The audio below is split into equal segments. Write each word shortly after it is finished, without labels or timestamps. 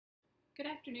Good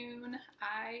afternoon.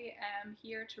 I am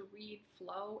here to read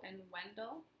Flo and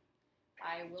Wendell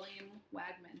by William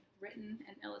Wegman, written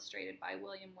and illustrated by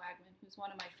William Wegman, who's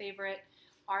one of my favorite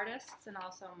artists and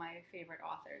also my favorite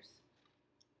authors.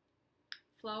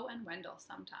 Flo and Wendell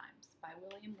Sometimes by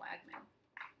William Wegman.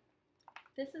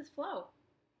 This is Flo.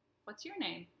 What's your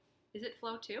name? Is it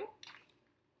Flo too?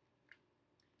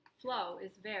 Flo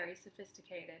is very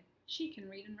sophisticated. She can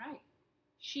read and write.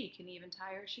 She can even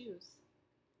tie her shoes.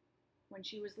 When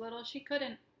she was little, she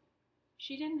couldn't.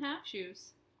 She didn't have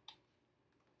shoes.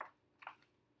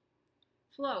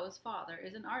 Flo's father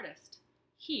is an artist.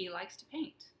 He likes to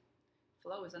paint.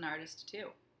 Flo is an artist too.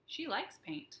 She likes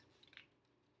paint.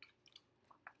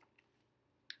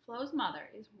 Flo's mother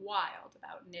is wild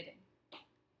about knitting.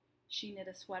 She knit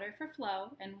a sweater for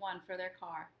Flo and one for their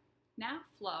car. Now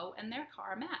Flo and their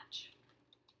car match.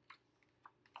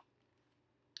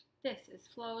 This is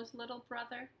Flo's little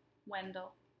brother,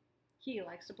 Wendell. He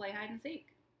likes to play hide and seek.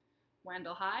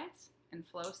 Wendell hides and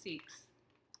Flo seeks.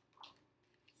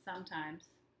 Sometimes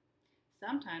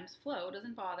Flo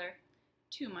doesn't bother.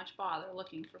 Too much bother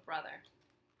looking for brother.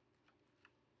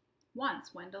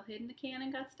 Once Wendell hid in a can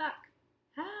and got stuck.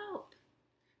 Help!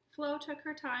 Flo took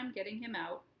her time getting him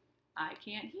out. I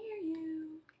can't hear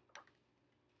you.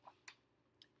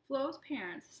 Flo's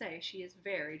parents say she is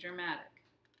very dramatic.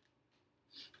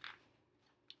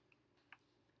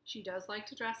 She does like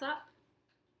to dress up.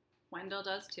 Wendell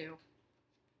does too.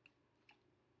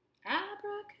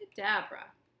 Abracadabra.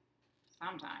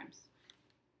 Sometimes.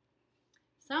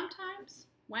 Sometimes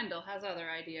Wendell has other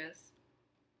ideas.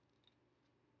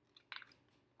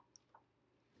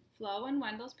 Flo and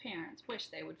Wendell's parents wish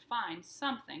they would find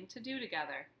something to do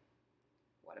together.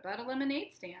 What about a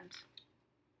lemonade stand?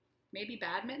 Maybe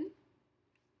badminton?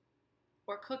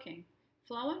 Or cooking.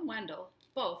 Flo and Wendell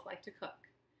both like to cook.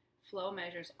 Flo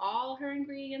measures all her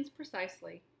ingredients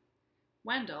precisely.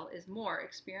 Wendell is more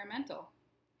experimental.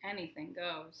 Anything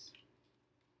goes.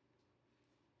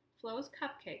 Flo's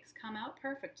cupcakes come out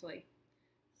perfectly.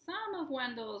 Some of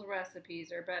Wendell's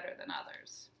recipes are better than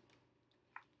others.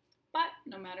 But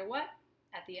no matter what,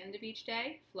 at the end of each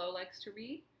day, Flo likes to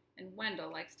read and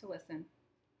Wendell likes to listen.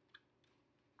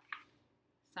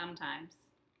 Sometimes.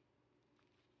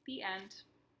 The end.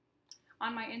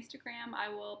 On my Instagram, I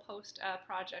will post a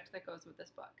project that goes with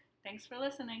this book. Thanks for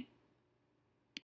listening.